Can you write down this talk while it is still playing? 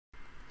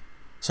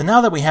So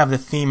now that we have the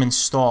theme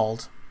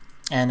installed,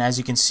 and as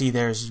you can see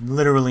there's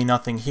literally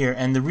nothing here,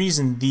 and the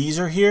reason these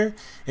are here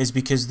is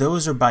because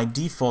those are by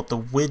default the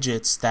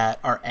widgets that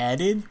are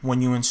added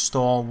when you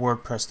install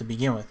WordPress to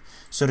begin with.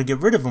 So to get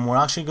rid of them, we'll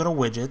actually go to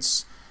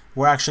widgets.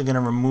 We're actually going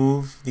to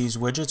remove these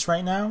widgets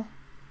right now.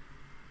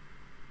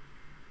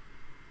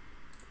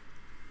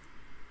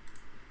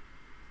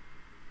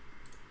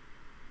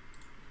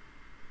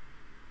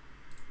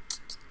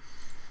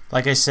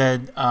 Like I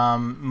said,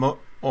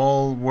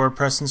 all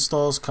WordPress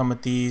installs come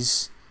with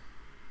these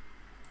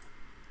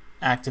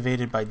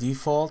activated by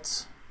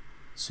default,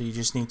 so you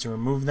just need to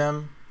remove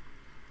them.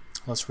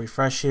 Let's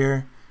refresh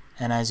here,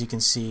 and as you can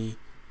see,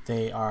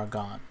 they are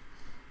gone.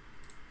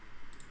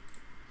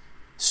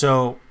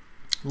 So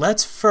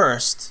let's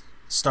first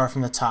start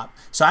from the top.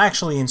 So I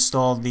actually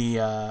installed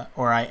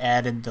or I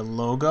added the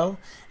logo.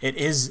 It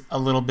is a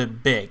little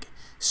bit big,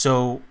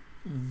 so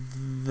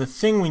the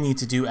thing we need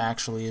to do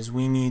actually is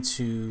we need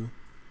to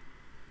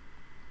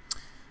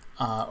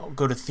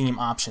go to theme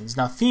options.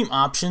 Now theme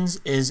options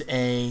is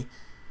a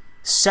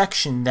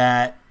section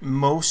that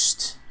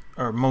most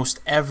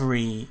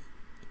every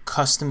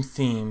custom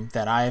theme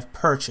that I have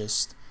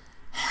purchased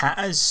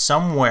has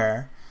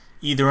somewhere,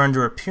 either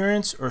under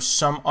appearance or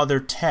some other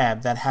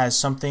tab that has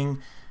some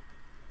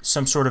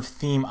sort of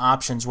theme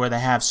options where they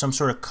have some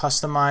sort of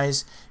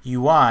customized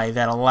UI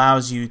that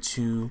allows you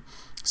to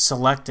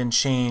select and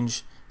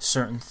change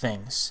certain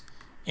things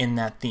in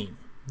that theme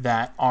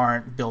that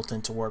aren't built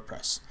into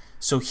WordPress.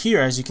 So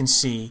here, as you can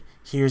see,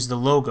 here's the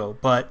logo,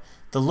 but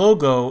the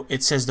logo,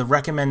 it says the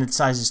recommended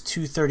size is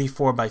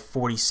 234 by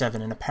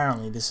 47, and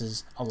apparently this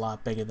is a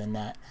lot bigger than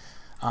that.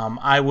 I'm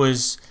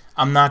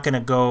not going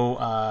to go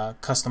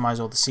customize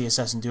all the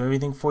CSS and do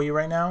everything for you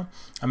right now.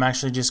 I'm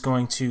actually just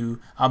going to,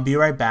 I'll be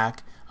right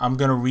back. I'm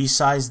going to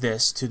resize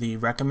this to the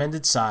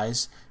recommended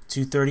size,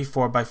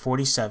 234 by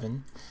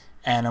 47,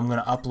 and I'm going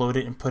to upload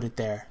it and put it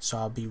there. So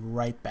I'll be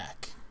right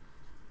back.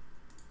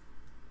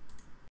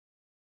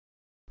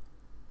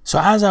 So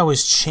as I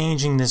was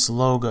changing this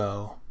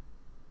logo,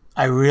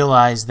 I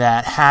realized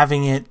that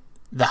having it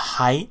the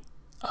height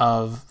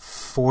of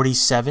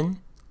 47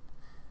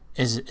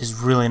 is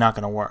really not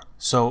going to work.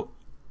 So,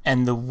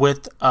 and the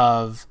width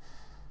of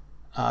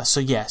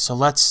so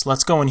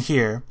let's go in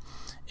here.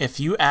 If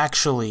you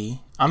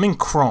actually, I'm in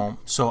Chrome,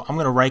 so I'm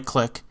going to right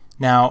click.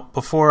 Now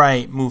before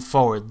I move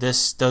forward,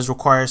 this does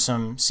require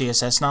some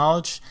CSS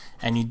knowledge,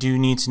 and you do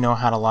need to know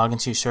how to log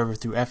into your server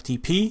through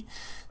FTP.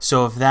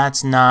 So if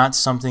that's not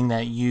something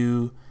that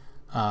you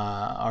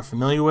are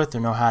familiar with or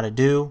know how to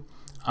do,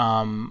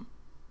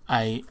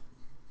 I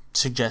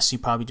suggest you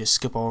probably just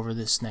skip over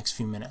this next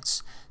few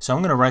minutes. So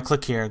I'm going to right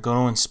click here, go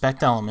to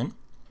inspect element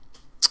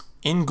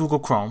in Google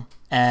Chrome,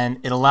 and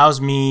it allows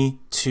me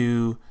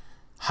to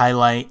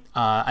highlight,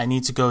 I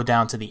need to go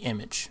down to the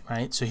image,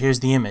 right? So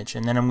here's the image,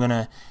 and then I'm going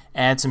to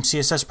add some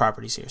CSS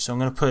properties here. So I'm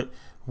going to put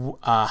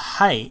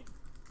height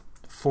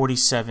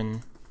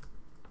 47,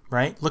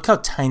 right? Look how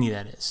tiny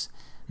that is.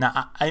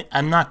 Now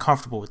I'm not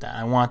comfortable with that.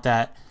 I want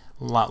that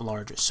a lot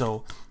larger.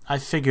 So I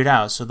figured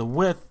out, so the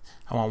width,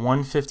 I want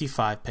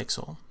 155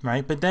 pixel,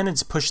 right? But then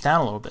it's pushed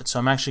down a little bit. So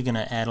I'm actually going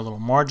to add a little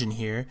margin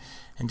here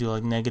and do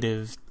like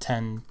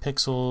 -10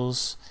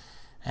 pixels.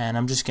 And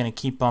I'm just going to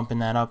keep bumping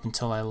that up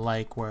until I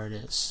like where it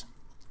is.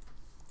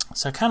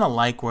 So I kind of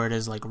like where it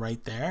is, like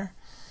right there,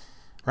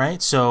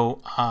 right?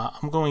 So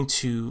I'm going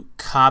to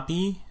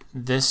copy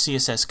this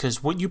CSS,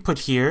 because what you put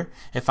here,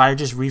 if I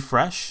just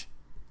refresh,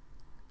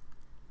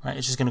 right,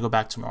 it's just going to go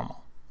back to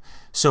normal.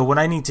 So what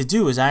I need to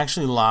do is I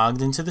actually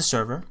logged into the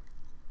server,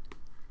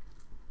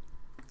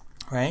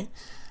 right?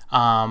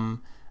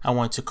 I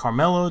went to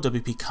Carmelo,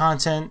 WP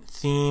Content,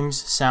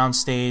 Themes,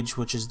 Soundstage,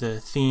 which is the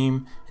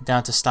theme,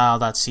 down to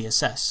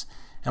style.css.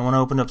 And when I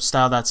opened up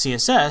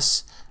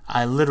style.css,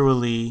 I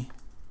literally,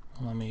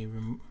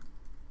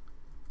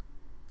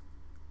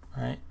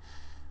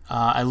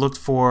 I looked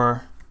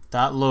for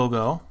that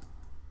logo,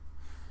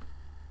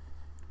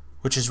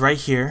 which is right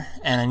here,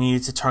 and I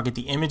needed to target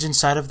the image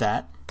inside of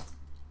that.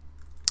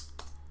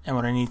 And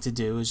what I need to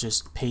do is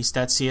just paste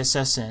that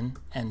CSS in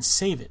and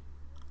save it.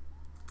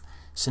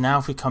 So now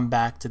if we come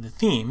back to the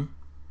theme,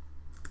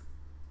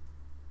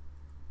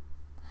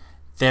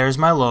 there's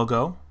my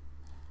logo,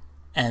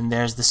 and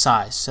there's the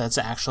size. So that's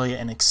actually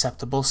an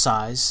acceptable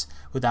size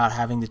without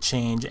having to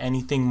change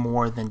anything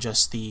more than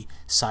just the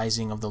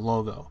sizing of the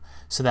logo.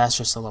 So that's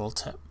just a little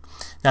tip.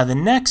 Now the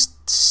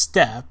next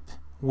step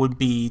would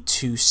be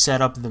to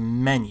set up the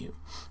menu.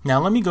 Now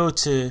let me go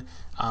to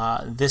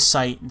this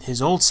site,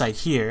 his old site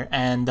here,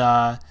 and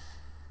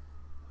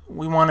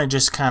we want to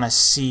just kind of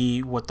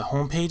see what the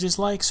home page is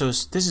like. So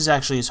this is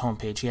actually his home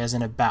page. He has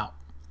an about.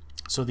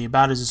 So the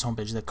about is his home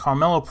page. The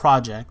Carmelo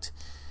project,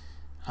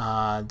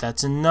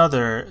 that's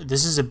another.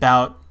 This is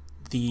about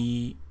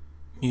the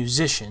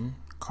musician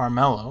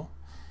Carmelo.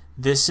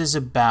 This is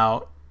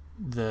about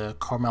the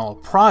Carmelo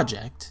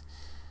project.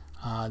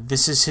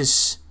 This is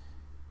his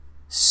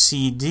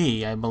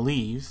CD, I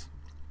believe.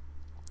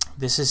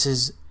 This is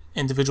his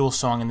individual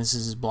song, and this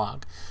is his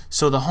blog.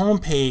 So the home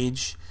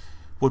page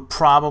would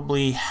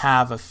probably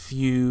have a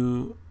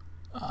few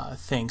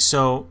things.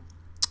 So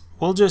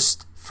we'll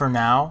just, for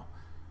now,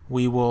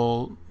 we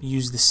will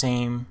use the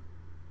same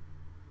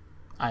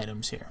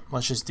items here.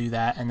 Let's just do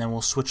that, and then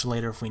we'll switch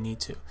later if we need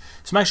to.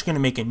 So I'm actually going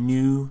to make a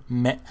new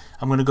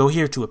I'm going to go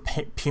here to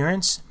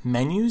Appearance,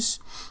 Menus.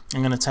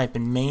 I'm going to type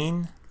in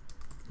Main,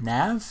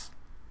 Nav,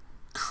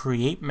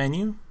 Create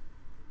Menu.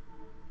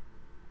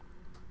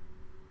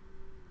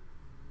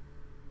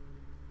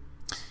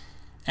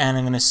 And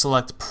I'm going to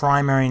select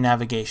Primary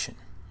Navigation.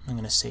 I'm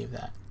going to save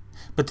that.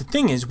 But the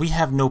thing is, we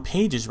have no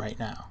pages right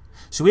now.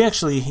 So we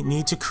actually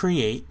need to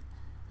create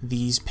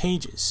these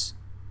pages.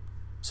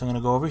 So I'm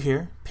going to go over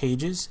here,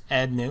 Pages,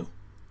 Add New.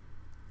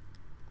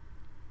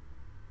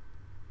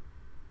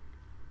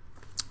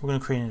 We're going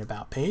to create an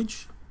About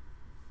page.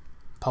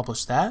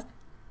 Publish that.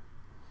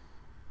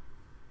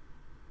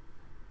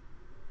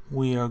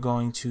 We are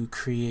going to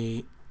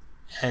create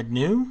Add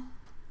New.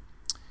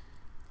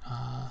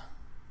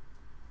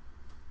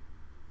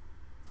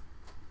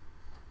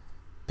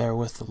 Bear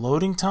with the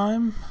loading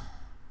time.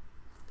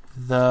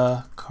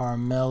 The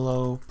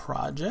Carmelo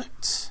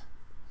Project.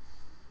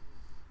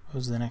 What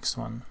was the next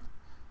one?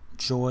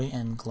 Joy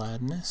and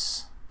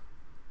Gladness.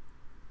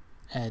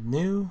 Add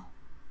New.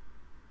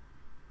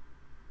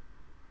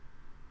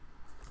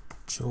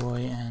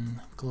 Joy and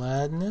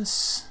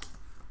Gladness.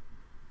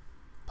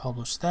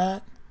 Publish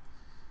that.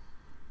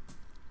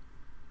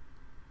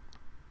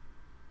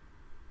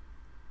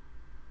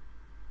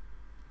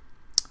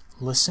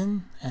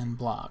 Listen and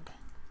Blog.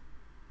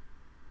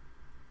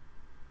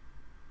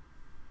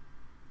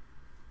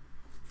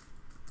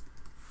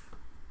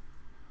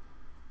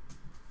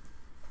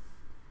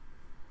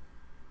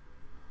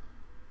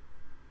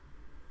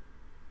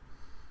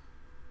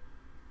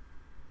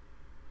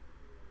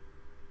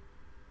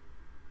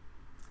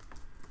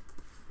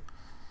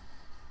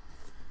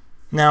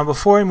 Now,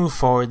 before I move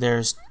forward,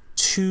 there's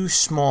two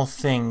small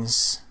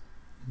things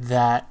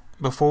that,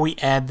 before we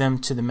add them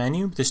to the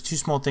menu, there's two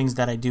small things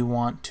that I do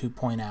want to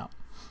point out.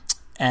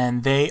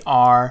 And they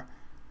are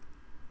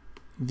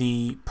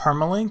the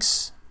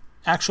permalinks.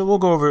 Actually, we'll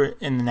go over it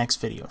in the next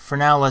video. For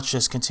now, let's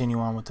just continue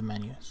on with the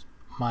menus.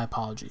 My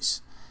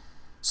apologies.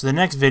 So the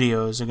next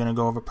videos are going to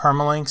go over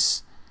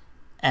permalinks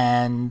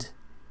and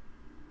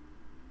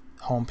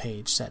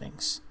homepage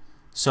settings.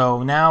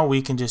 So now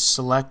we can just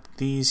select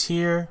these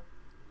here.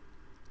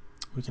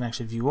 We can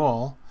actually view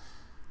all,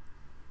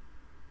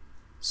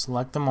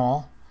 select them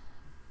all,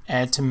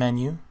 add to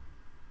menu,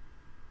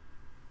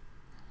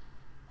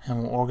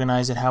 and we'll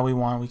organize it how we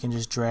want. We can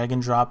just drag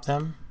and drop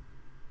them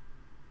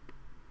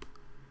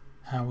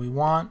how we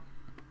want,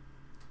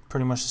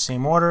 pretty much the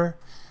same order.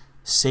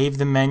 Save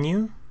the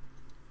menu.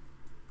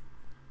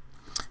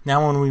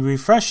 Now when we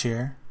refresh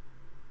here,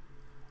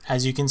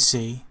 as you can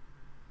see,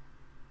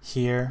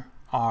 here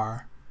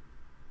are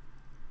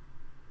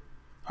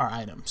our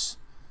items.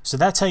 So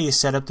that's how you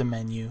set up the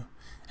menu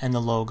and the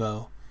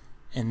logo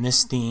in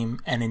this theme,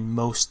 and in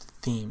most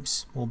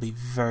themes will be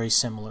very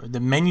similar. The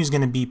menu is going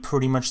to be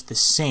pretty much the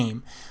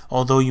same,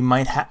 although you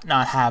might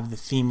not have the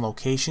theme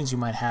locations. You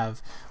might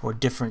have or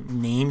different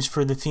names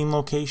for the theme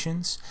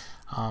locations,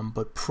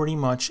 but pretty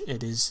much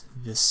it is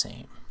the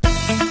same.